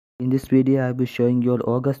In this video, I will be showing you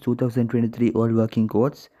August 2023 old working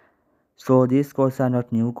codes. So these codes are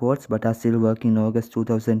not new codes but are still working in August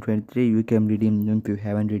 2023. You can redeem them if you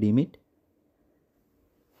haven't redeemed it.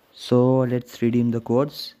 So let's redeem the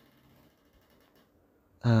codes.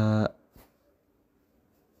 Let's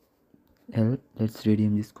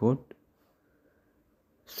redeem this code.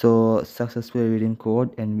 So successfully redeem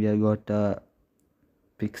code, and we have got a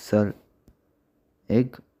pixel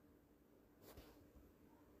egg,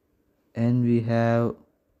 and we have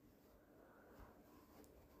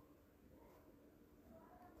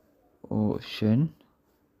ocean.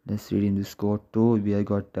 Let's redeem this code too. We have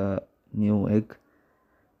got a new egg,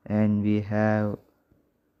 and we have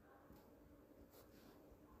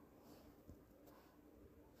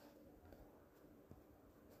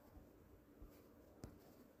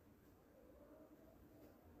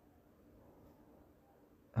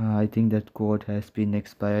I think that code has been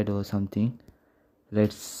expired or something.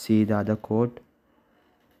 Let's see the other code.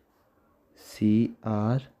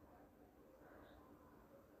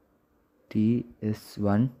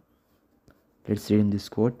 CRTS1. Let's read in this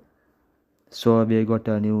code. So we got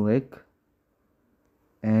a new egg,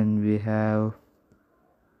 and we have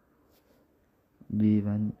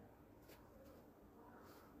B1.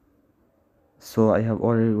 So I have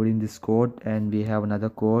already written this code, and we have another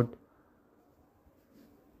code.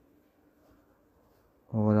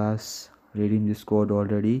 Or us reading this code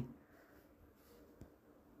already.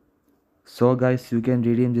 So guys, you can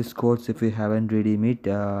redeem these codes if you haven't redeemed it.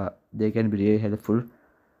 They can be really helpful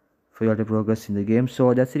for your progress in the game.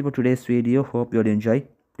 So that's it for today's video. Hope you all enjoy.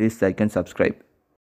 Please like and subscribe.